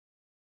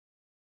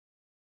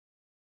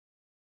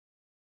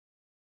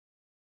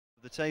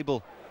The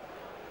table.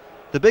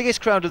 The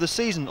biggest crowd of the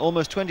season,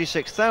 almost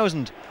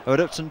 26,000, are at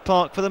Upton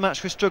Park for the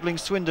match with struggling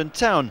Swindon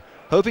Town,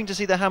 hoping to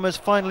see the Hammers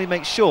finally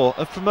make sure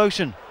of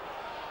promotion.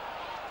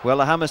 Well,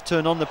 the Hammers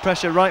turn on the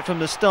pressure right from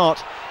the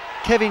start.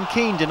 Kevin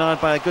Keane denied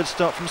by a good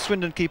start from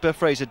Swindon keeper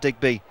Fraser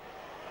Digby.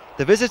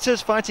 The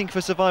visitors, fighting for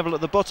survival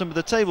at the bottom of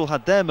the table,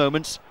 had their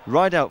moments,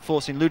 right out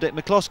forcing Ludek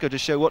Miklosko to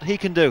show what he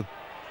can do.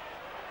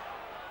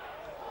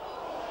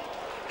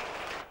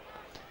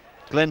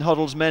 Glenn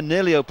Hoddle's men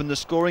nearly opened the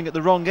scoring at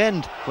the wrong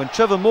end when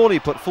Trevor Morley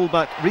put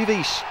fullback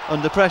Rivish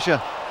under pressure.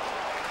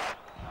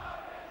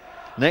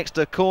 Next,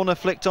 a corner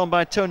flicked on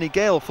by Tony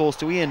Gale falls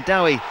to Iain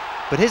Dowie,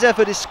 but his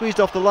effort is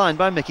squeezed off the line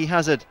by Mickey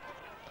Hazard.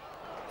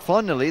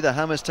 Finally, the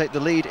Hammers take the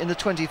lead in the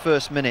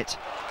 21st minute.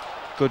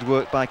 Good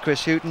work by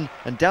Chris Houghton,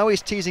 and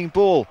Dowie's teasing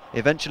ball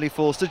eventually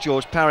falls to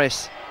George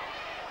Parris.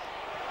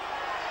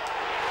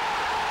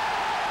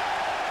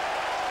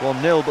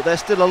 1-0, but there's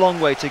still a long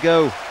way to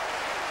go.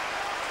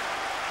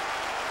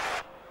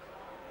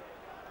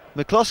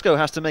 Miklosko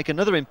has to make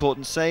another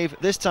important save,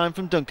 this time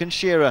from Duncan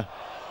Shearer.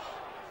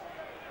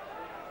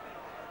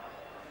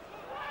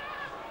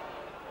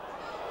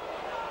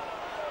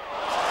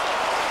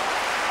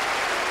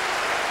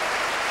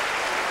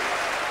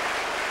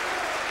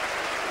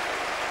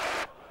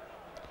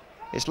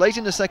 It's late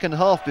in the second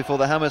half before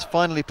the Hammers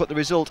finally put the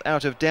result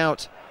out of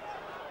doubt.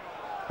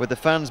 With the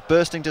fans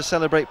bursting to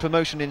celebrate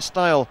promotion in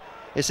style,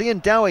 it's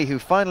Iain Dowie who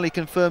finally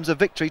confirms a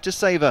victory to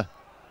savour.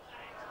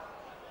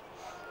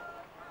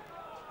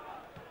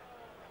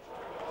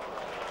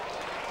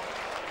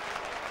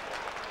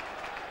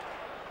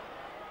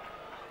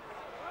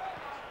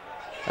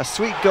 A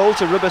sweet goal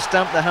to rubber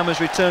stamp the Hammers'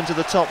 return to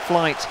the top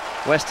flight.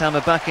 West Ham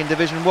are back in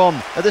Division 1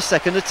 at the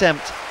second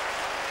attempt.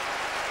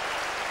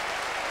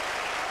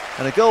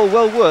 And a goal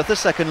well worth a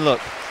second look.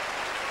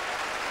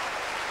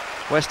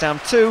 West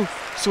Ham 2,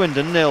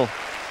 Swindon 0.